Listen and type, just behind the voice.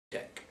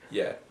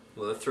Yeah.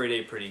 Well, the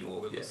 3D printing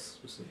organs.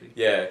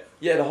 Yeah.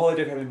 Yeah, the whole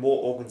idea of having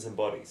more organs than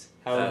bodies.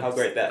 How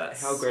great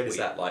is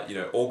that? Like, you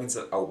know, organs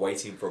that are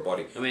waiting for a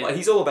body. I mean, like,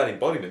 he's all about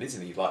embodiment,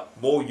 isn't he?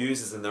 Like, more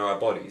users than there are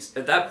bodies.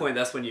 At that point,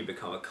 that's when you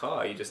become a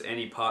car. You just,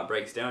 any part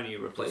breaks down,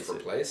 you replace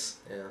it.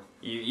 Yeah.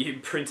 You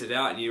print it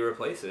out and you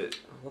replace it.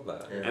 I love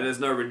that. Yeah. And there's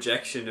no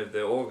rejection of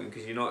the organ,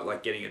 because you're not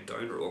like getting a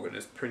donor organ.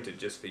 It's printed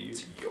just for you.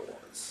 It's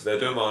yours. They're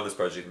doing my honest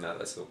project and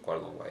that's still quite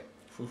a long way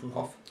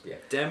off. Yeah.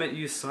 Damn it,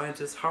 you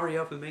scientists, hurry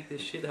up and make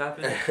this shit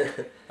happen.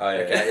 Oh, yeah.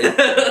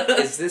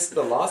 Okay, is this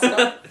the last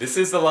guy? This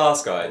is the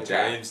last guy, Okay.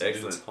 James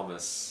Excellent.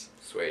 Thomas.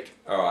 Sweet.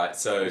 Alright,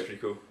 so That's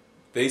pretty cool.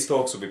 these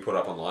talks will be put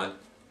up online.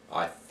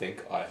 I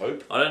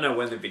hope. I don't know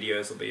when the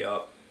videos will be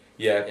up.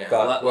 Yeah, Yeah.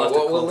 but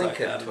We'll link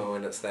it to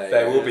when it's there.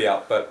 they will be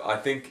up. But I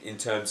think in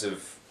terms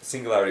of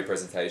Singularity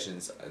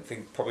presentations, I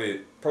think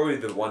probably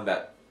the one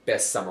that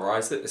best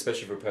summarised it,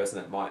 especially for a person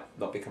that might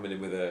not be coming in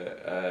with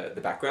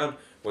the background,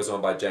 was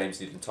one by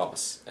James Newton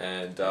Thomas,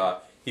 and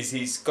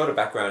he's got a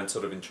background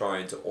sort of in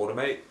trying to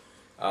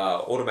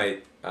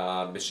automate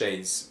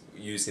machines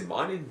used in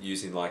mining,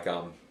 using like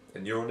a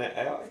neural net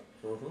AI.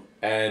 Mm-hmm.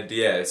 And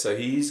yeah, so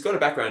he's got a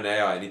background in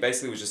AI, and he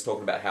basically was just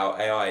talking about how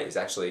AI is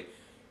actually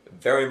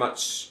very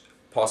much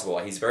possible.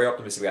 Like, he's very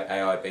optimistic about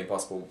AI being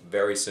possible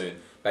very soon,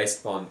 based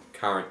upon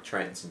current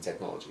trends in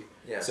technology.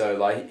 Yeah. So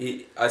like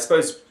I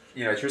suppose,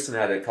 you know, Tristan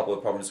had a couple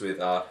of problems with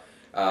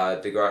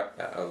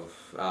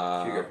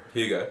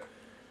Hugo,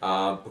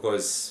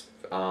 because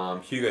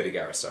Hugo de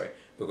Garis, sorry,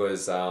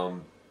 because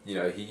you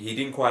know, he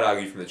didn't quite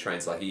argue from the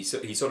trends. Like he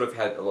sort of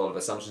had a lot of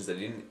assumptions that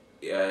he didn't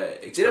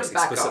express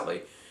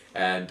explicitly,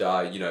 and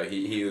you know,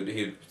 he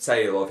would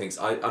say a lot of things.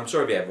 I'm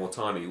sure if he had more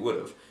time he would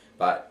have,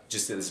 but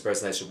just as the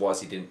presentation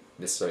was, he didn't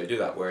necessarily do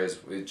that.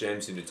 Whereas with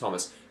James Newton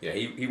Thomas, you know,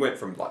 he went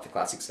from like the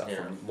classic stuff,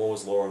 from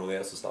Moore's law and all the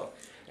other stuff.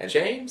 And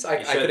James,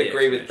 I could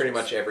agree with pretty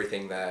much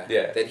everything there.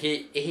 Yeah. That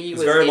he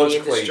was very in the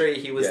logically, industry,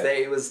 he was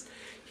there,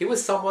 he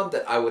was someone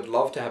that I would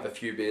love to have a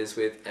few beers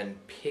with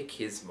and pick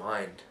his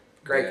mind.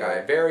 Great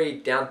guy, very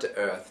down to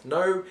earth.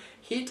 No,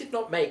 he did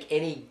not make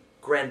any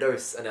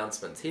grandiose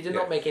announcements. He did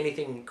not make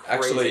anything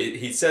crazy. Actually,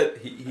 he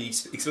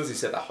explicitly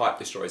said that hype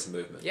destroys the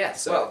movement.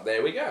 Yes, So, well,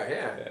 there we go,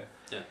 yeah.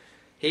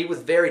 He was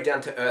very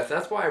down to earth, and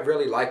that's why I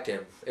really liked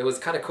him. It was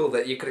kind of cool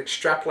that you could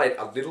extrapolate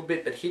a little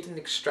bit, but he didn't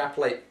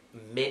extrapolate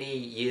many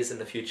years in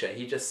the future.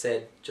 He just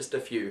said, just a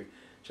few.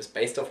 Just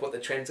based off what the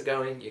trends are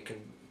going, you can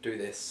do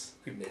this,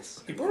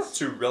 this. He brought up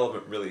two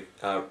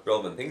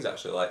relevant things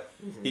actually. Like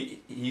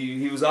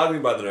he was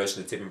arguing by the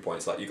notion of tipping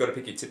points. Like, you've got to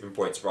pick your tipping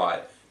points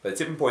right. But the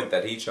tipping point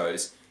that he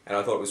chose, and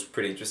I thought it was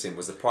pretty interesting,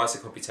 was the price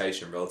of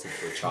computation relative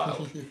to a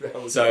child.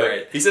 That was so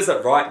great. he says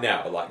that right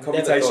now, like,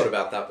 computation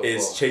about that before.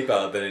 is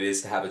cheaper than it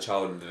is to have a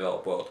child in the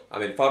developed world. I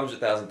mean,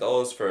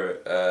 $500,000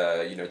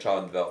 for you know, a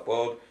child in the developed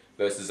world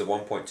versus a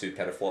 1.2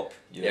 petaflop,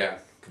 you know,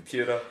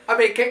 computer. I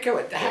mean, come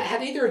on.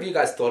 Had either of you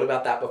guys thought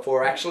about that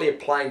before? Actually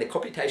applying the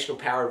computational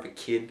power of a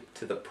kid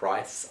to the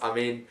price? I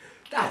mean,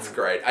 that's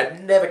great.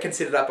 I'd never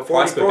considered that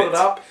before. He brought it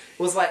up.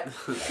 It was like,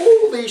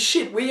 holy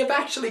shit, we have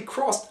actually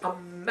crossed a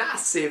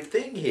massive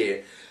thing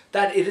here.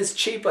 That it is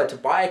cheaper to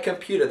buy a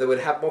computer that would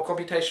have more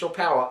computational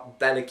power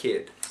than a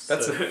kid.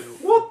 That's so,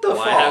 what the fuck?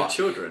 Why have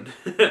children?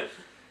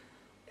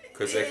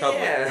 Because they're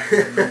cuddly.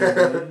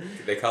 Yeah.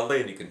 They're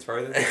cuddly and you can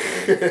throw them.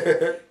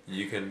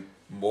 You can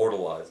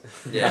mortalize.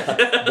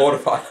 Yeah.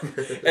 Mortify them.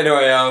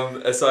 Anyway,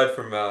 aside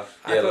from I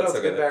thought it was a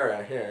good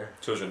barrier, yeah.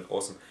 Children,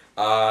 awesome.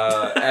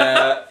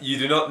 You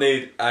do not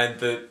need, and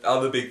the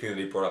other big thing that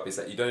he brought up is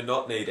that you do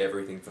not need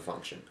everything for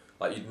function.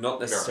 Like, you do not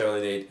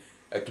necessarily need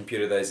a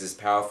computer that is as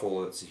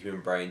powerful as a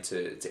human brain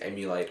to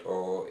emulate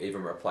or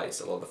even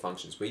replace a lot of the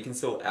functions. We can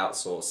still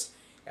outsource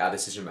our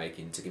decision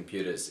making to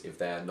computers if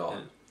they are not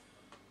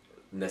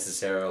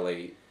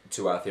necessarily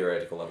to our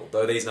theoretical level.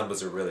 Though these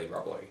numbers are really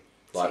rubbly.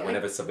 Like,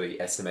 whenever somebody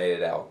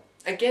estimated our...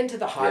 Again to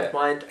the hive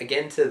mind,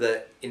 again to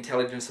the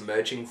intelligence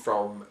emerging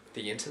from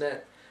the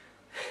internet,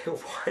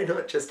 why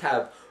not just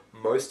have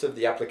most of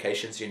the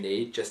applications you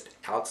need just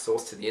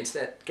outsourced to the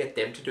internet, get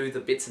them to do the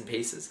bits and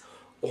pieces?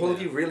 All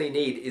you really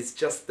need is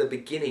just the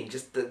beginning,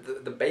 just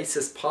the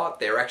basis part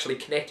there, actually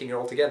connecting it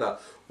all together.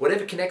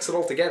 Whatever connects it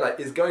all together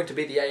is going to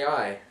be the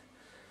AI.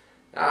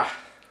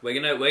 We're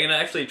gonna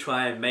actually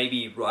try and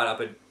maybe write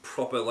up a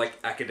proper, like,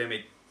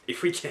 academic,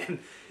 if we can,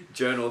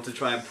 journal to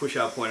try and push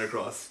our point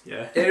across.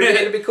 Yeah.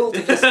 It'd be cool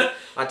to just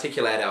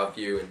articulate our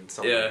view in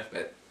some way,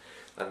 but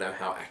I don't know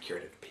how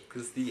accurate it'd be.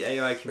 Because the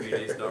AI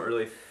community is not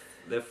really,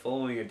 they're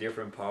following a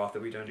different path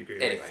that we don't agree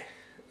with. Anyway.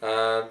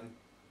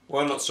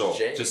 Well, I'm not sure.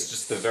 James.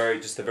 Just a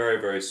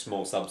very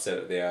small subset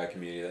of the AI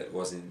community that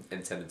was in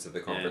attendance at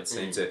the conference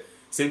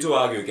seemed to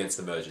argue against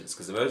emergence,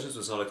 because emergence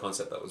was not a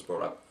concept that was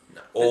brought up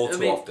all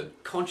too often.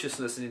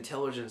 Consciousness and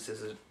intelligence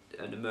is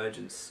an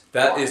emergence.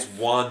 That is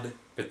one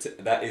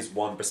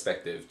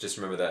perspective. Just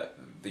remember that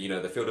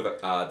the field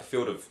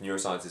of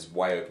neuroscience is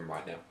way open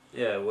right now.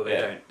 Yeah, well, they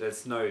don't.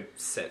 There's no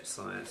set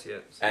science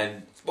yet. So.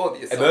 And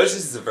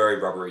emergence is a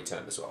very rubbery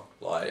term as well.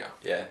 Like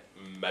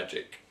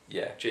magic.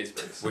 Yeah. Jeez,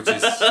 Bruce. Which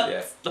is,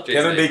 yeah.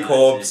 Kevin B.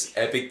 Corb's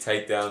epic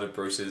takedown of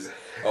Bruce's,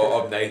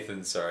 of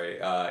Nathan's,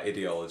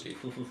 ideology.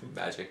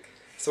 Magic.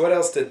 So what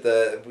else did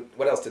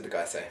the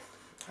guy say?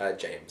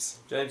 James.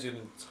 James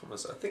Newton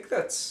Thomas. I think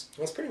that's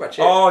pretty much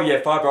it. Oh yeah,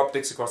 fiber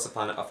optics across the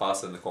planet are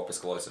faster than the corpus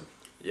callosum.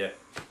 Yeah.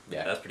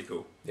 Yeah. That's pretty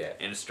cool. Yeah.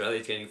 And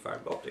Australia's getting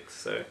fiber optics,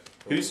 so...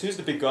 Who's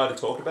the big guy to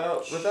talk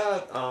about with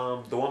that?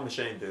 The one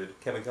machine dude,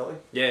 Kevin Kelly?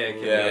 Yeah,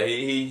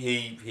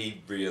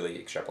 he really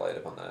extrapolated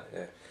upon that,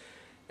 yeah.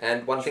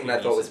 And one thing that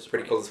I thought was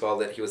pretty cool as well,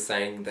 that he was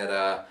saying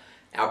that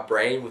our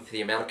brain, with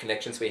the amount of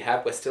connections we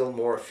have, we're still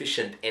more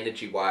efficient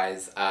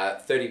energy-wise.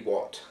 30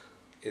 watt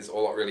is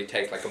all it really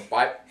takes. Like a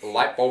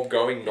light bulb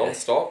going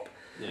non-stop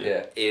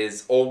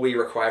is all we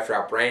require for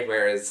our brain,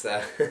 whereas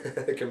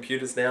the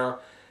computers now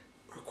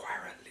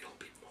require a little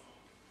bit more.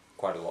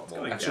 Quite a lot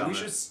more. Actually, we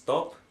should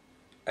stop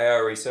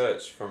our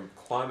research from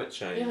climate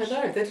change. Yeah,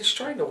 I know. They're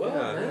destroying the world,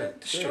 man.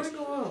 Destroying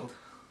the world.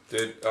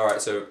 Dude,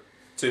 alright, so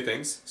 2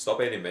 things.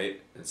 Stop eating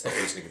meat and stop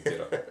using a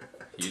computer.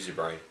 Use your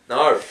brain.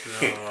 No.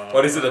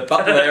 What is it? The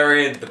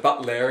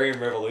Butlerian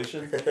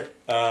revolution?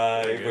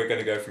 If we're going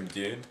to go from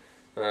Dune.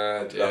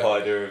 The whole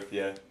idea of,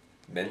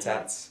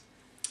 mentats.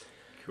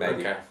 Maybe.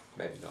 Okay.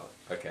 Maybe not.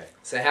 Okay.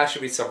 So how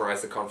should we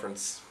summarize the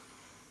conference?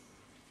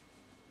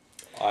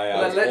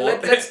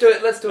 Let's do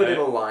it. Let's do it in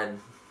a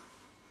line.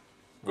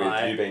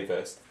 With you being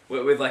first.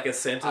 With like a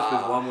sentence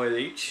with one word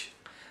each?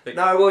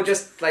 No, well,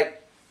 just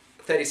like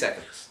 30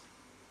 seconds.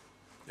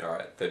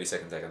 Alright, 30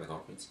 second take on the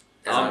conference.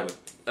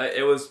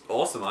 It was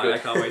awesome. I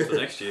can't wait till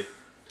next year.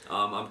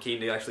 I'm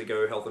keen to actually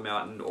go help them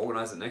out and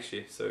organise it next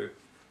year. So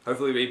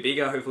hopefully it'll be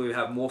bigger, hopefully we'll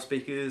have more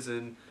speakers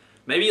and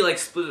maybe like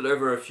split it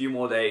over a few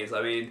more days.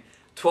 I mean,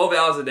 12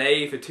 hours a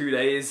day for 2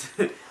 days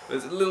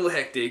was a little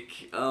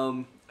hectic.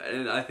 And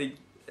I think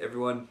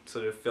everyone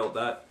sort of felt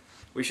that.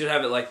 We should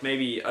have it like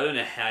maybe, I don't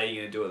know how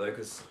you're going to do it though,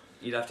 because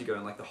you'd have to go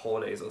in like the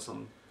holidays or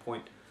some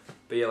point.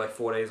 But yeah, like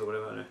 4 days or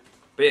whatever, I don't know.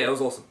 But yeah, it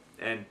was awesome.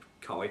 And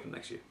can't wait for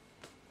next year.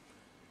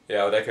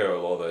 Yeah, I would echo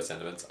a lot of those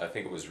sentiments. I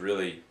think it was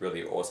really,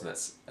 really awesome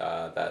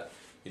that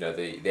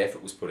the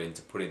effort was put in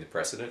the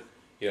precedent.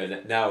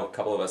 Now a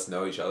couple of us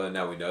know each other.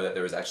 Now we know that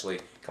there is actually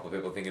a couple of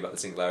people thinking about the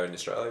singularity in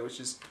Australia,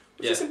 which is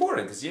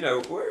important because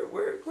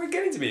we're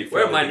getting to be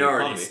we're a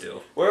minority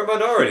still. We're a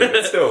minority,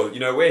 but still,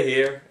 we're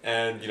here,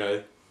 and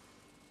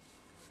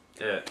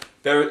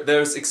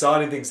there's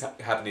exciting things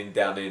happening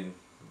down in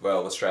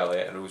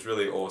Australia, and it was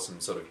really awesome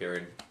sort of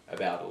hearing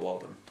about a lot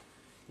of them.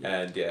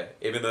 And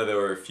even though there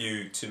were a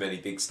few too many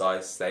big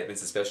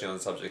statements, especially on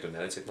the subject of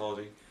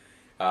nanotechnology,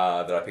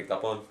 that I picked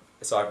up on,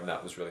 aside from that,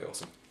 it was really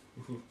awesome.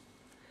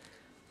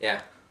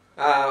 Yeah,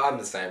 I'm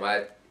the same.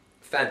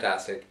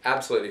 Fantastic,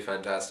 absolutely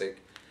fantastic.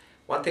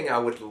 One thing I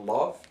would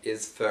love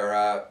is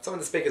for some of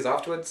the speakers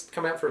afterwards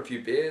come out for a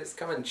few beers,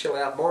 come and chill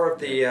out. More of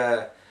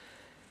the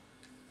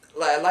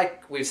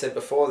like we've said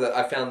before, that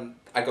I found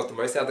I got the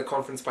most out of the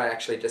conference by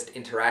actually just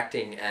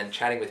interacting and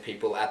chatting with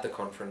people at the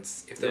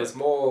conference. If there was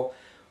more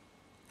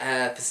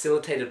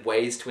facilitated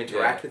ways to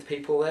interact with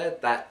people there,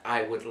 that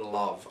I would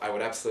love. I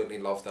would absolutely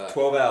love that.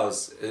 12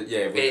 hours,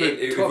 12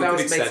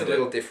 hours makes it a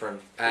little different.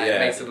 It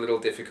makes it a little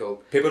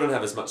difficult. People don't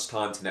have as much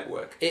time to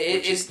network.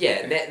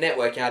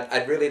 Networking.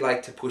 I'd really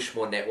like to push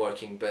more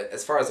networking, but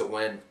as far as it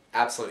went,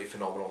 absolutely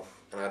phenomenal.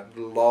 And I'd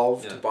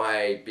love to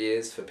buy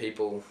beers for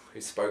people who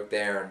spoke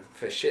there and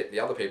for the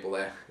other people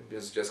there. It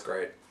was just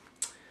great.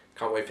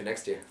 Can't wait for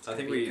next year. I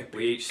think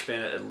we each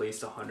spent at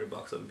least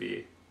 $100 on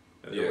beer.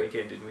 Over the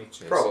weekend, didn't we?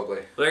 Yes. Probably.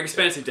 They're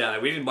expensive down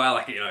there. We didn't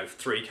buy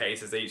 3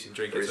 cases each and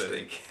drink it, I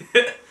think.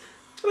 They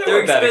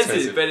weren't that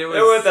expensive, but they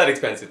weren't that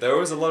expensive. There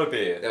was a lot of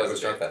beer. There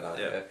was drunk that night.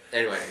 Yeah.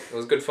 Anyway, it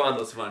was good fun.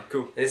 Lots of fun.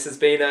 Cool. This has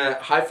been a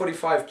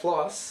HIVE45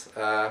 PLUS.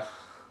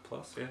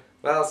 Plus, yeah.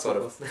 Well, sort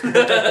of.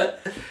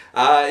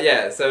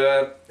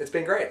 So it's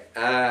been great.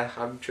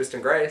 I'm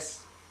Tristan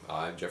Grace.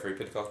 I'm Geoffrey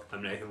Pidcock.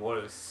 I'm Nathan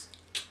Waters.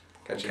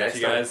 Catch you next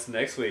time. Guys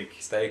next week.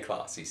 Stay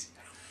classy.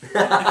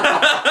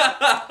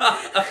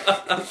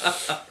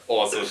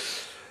 Awesome.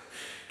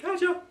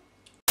 Gotcha.